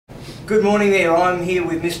Good morning there. I'm here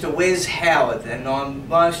with Mr. Wes Howard, and I'm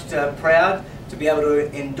most proud to be able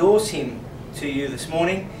to endorse him to you this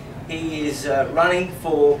morning. He is running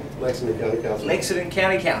for Lexington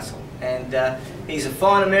County Council, and he's a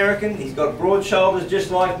fine American. He's got broad shoulders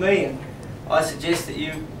just like me, and I suggest that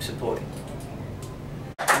you support him.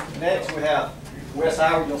 Next we have Wes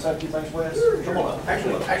Howard. You'll say a few things, Wes? Come on up.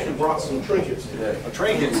 Actually brought some trinkets today.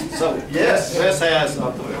 Trinkets. So Yes. Wes has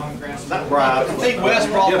not bribes. I think Wes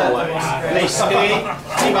brought giveaways. Hey Steve,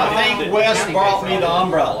 I think Wes brought me the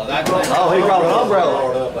umbrella. Oh, he brought an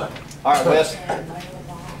umbrella. All right, Wes.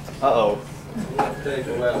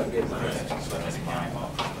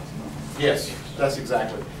 Yes, that's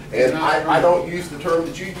exactly. And I don't use the term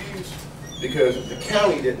that you use because the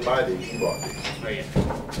county didn't buy these, you bought these.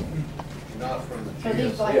 Not from the So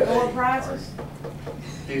these like door prizes?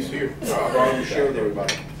 He's here. I brought him to share with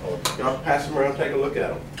everybody. Y'all pass them around, take a look at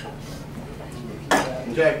them.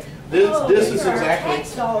 Okay, this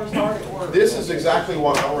is exactly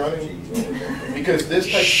why I'm running, because this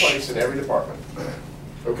takes place in every department.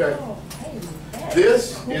 Okay?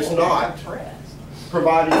 This is not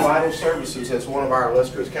providing vital services, as one of our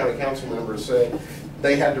illustrious county council members said.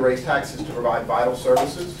 They had to raise taxes to provide vital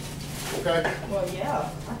services. Okay? Well, yeah,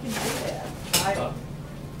 I can see that.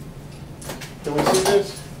 Can we see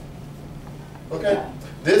this? Okay.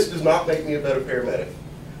 This does not make me a better paramedic.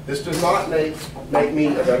 This does not make me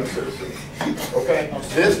a better citizen. Okay?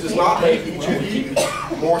 This does not make each of you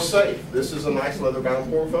more safe. This is a nice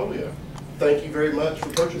leather-bound portfolio. Thank you very much for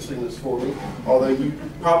purchasing this for me, although you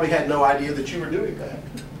probably had no idea that you were doing that.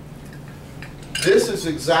 This is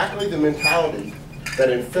exactly the mentality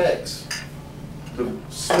that infects the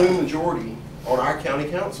slim majority on our county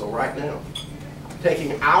council right now.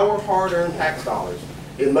 Taking our hard-earned tax dollars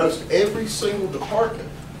in most every single department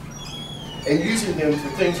and using them for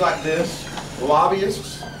things like this: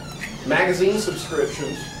 lobbyists, magazine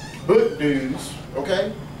subscriptions, book dues,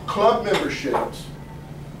 okay, club memberships.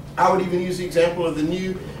 I would even use the example of the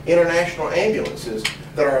new international ambulances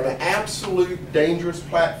that are an absolute dangerous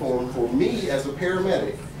platform for me as a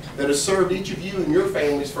paramedic that has served each of you and your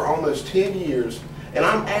families for almost 10 years. And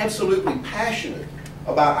I'm absolutely passionate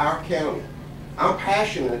about our county. I'm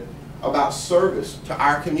passionate about service to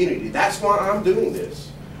our community. That's why I'm doing this.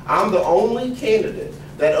 I'm the only candidate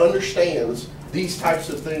that understands these types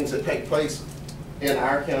of things that take place in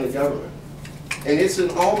our county government. And it's in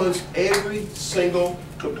almost every single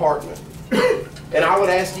department. And I would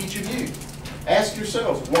ask each of you, ask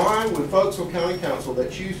yourselves, why would folks on county council that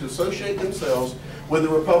choose to associate themselves with the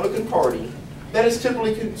Republican Party, that is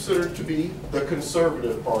typically considered to be the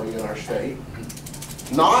conservative party in our state,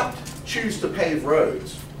 not choose to pave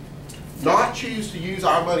roads, not choose to use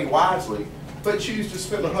our money wisely, but choose to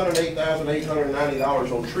spend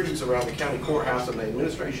 $108,890 on trees around the county courthouse and the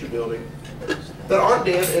administration building that aren't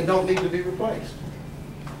dead and don't need to be replaced?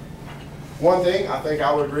 One thing I think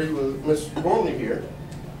I would agree with Mr. Gormley here,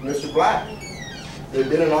 Mr. Black. They've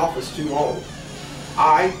been in office too long.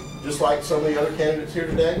 I, just like some of the other candidates here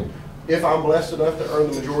today, if I'm blessed enough to earn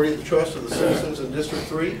the majority of the trust of the citizens in District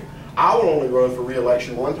 3, I will only run for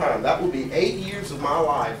re-election one time. That will be 8 years of my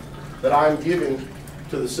life that I'm giving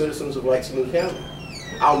to the citizens of Lexington County.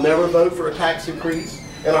 I'll never vote for a tax increase,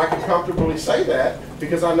 and I can comfortably say that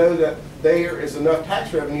because I know that there is enough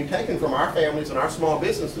tax revenue taken from our families and our small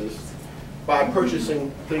businesses by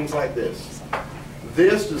purchasing things like this.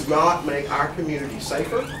 This does not make our community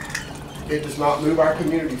safer. It does not move our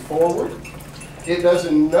community forward. It does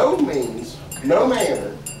in no means, no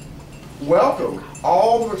manner, welcome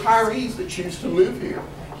all the retirees that choose to move here.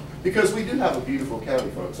 Because we do have a beautiful county,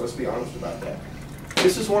 folks. Let's be honest about that.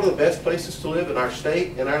 This is one of the best places to live in our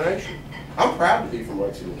state and our nation. I'm proud to be from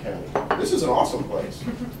Lexington County. This is an awesome place.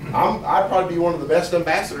 I'd probably be one of the best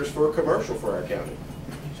ambassadors for a commercial for our county.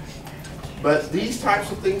 But these types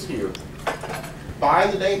of things here, buying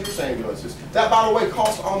the dangerous ambulances, that, by the way,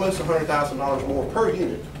 costs almost $100,000 more per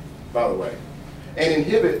unit, by the way, and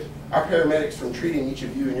inhibit our paramedics from treating each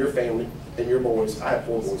of you and your family and your boys. I have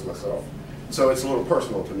 4 boys myself, so it's a little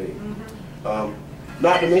personal to me.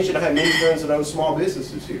 Not to mention, I have many friends that own small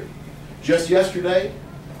businesses here. Just yesterday,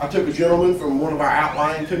 I took a gentleman from one of our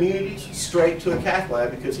outlying communities straight to a cath lab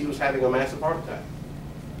because he was having a massive heart attack.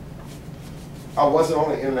 I wasn't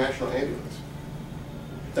on an international ambulance.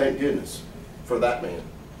 Thank goodness for that man.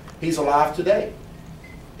 He's alive today.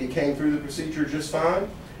 He came through the procedure just fine,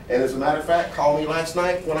 and as a matter of fact, called me last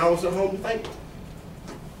night when I was at home to thank me.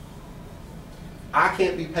 I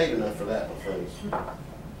can't be paid enough for that, my friends.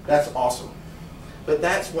 That's awesome. But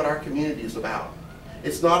that's what our community is about.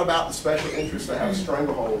 It's not about the special interests that have a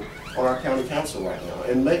stranglehold on our county council right now.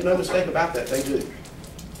 And make no mistake about that, they do.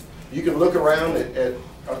 You can look around at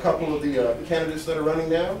a couple of the candidates that are running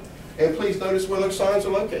now, and please notice where those signs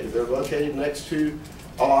are located. They're located next to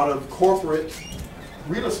a lot of corporate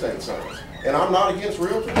real estate signs. And I'm not against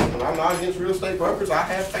realtors, and I'm not against real estate brokers. I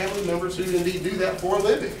have family members who indeed do that for a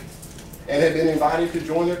living and have been invited to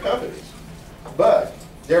join their companies. But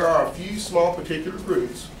there are a few small particular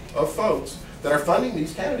groups of folks that are funding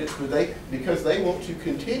these candidates because they want to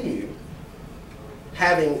continue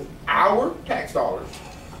having our tax dollars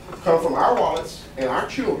come from our wallets and our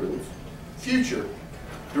children's future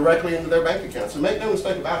directly into their bank accounts. And make no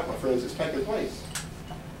mistake about it, my friends, it's taking place.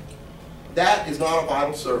 That is not a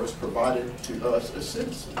vital service provided to us as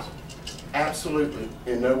citizens. Absolutely,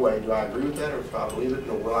 in no way do I agree with that or if I believe it,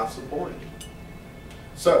 nor will I support it.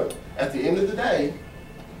 So, at the end of the day,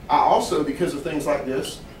 I also, because of things like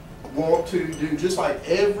this, want to do just like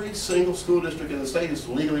every single school district in the state is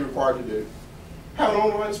legally required to do, have an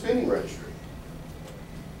online spending registry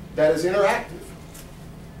that is interactive,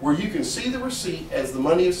 where you can see the receipt as the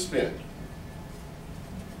money is spent.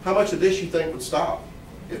 How much of this you think would stop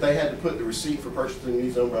if they had to put the receipt for purchasing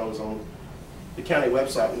these umbrellas on the county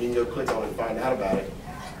website and you can go click on it and find out about it?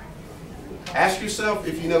 Ask yourself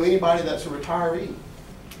if you know anybody that's a retiree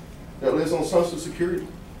that lives on Social Security,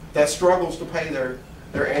 that struggles to pay their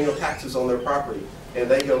annual taxes on their property,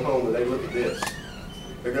 and they go home and they look at this.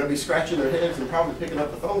 They're going to be scratching their heads and probably picking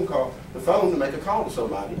up the phone to make a call to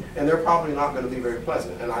somebody, and they're probably not going to be very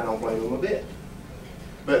pleasant, and I don't blame them a bit.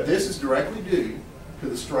 But this is directly due to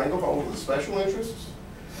the stranglehold of the special interests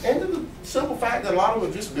and to the simple fact that a lot of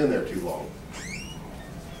them have just been there too long.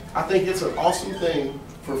 I think it's an awesome thing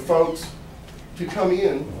for folks to come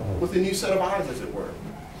in with a new set of eyes, as it were.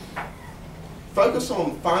 Focus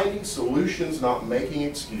on finding solutions, not making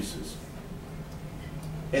excuses.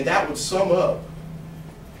 And that would sum up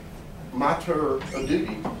my tour of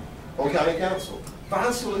duty on county council.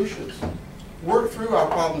 Find solutions. Work through our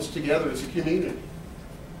problems together as a community.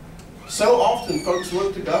 So often folks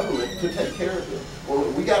look to government to take care of them. Or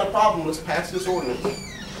we got a problem, let's pass this ordinance.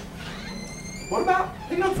 What about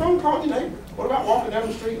picking up the phone and calling your neighbor? What about walking down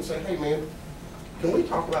the street and saying, hey man, can we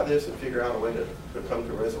talk about this and figure out a way to come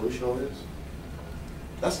to a resolution on this?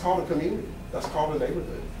 That's called a community. That's called a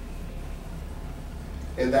neighborhood.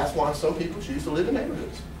 And that's why some people choose to live in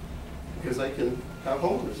neighborhoods, because they can have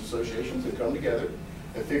homeowners associations and come together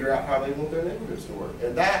and figure out how they want their neighborhoods to work.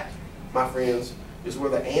 And that, my friends, is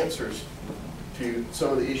where the answers to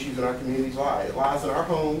some of the issues in our communities lie. It lies in our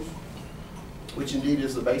homes, which indeed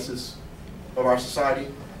is the basis of our society,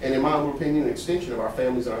 and in my humble opinion, an extension of our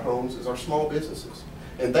families and our homes is our small businesses.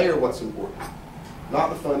 And they are what's important, not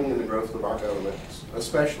the funding and the growth of our government,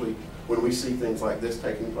 especially when we see things like this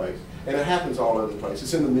taking place. And it happens all over the place.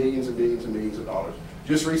 It's in the millions and millions and millions of dollars.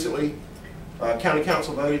 Just recently, county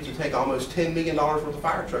council voted to take almost $10 million worth of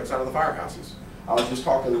fire trucks out of the firehouses. I was just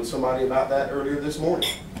talking to somebody about that earlier this morning.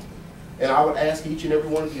 And I would ask each and every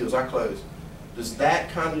one of you as I close, does that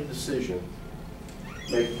kind of decision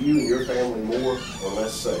make you and your family more or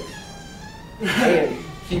less safe? And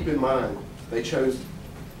keep in mind, they chose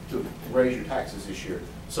to raise your taxes this year.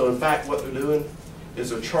 So in fact, what they're doing is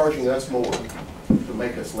they're charging us more to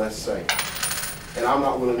make us less safe. And I'm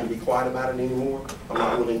not willing to be quiet about it anymore. I'm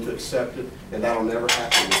not willing to accept it, and that'll never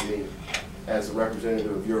happen with me as a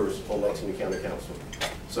representative of yours on Lexington County Council.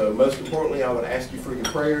 So most importantly, I would ask you for your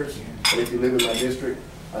prayers, and if you live in my district,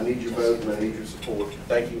 I need your vote and I need your support.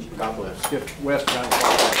 Thank you. God bless. Skip West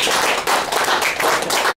County.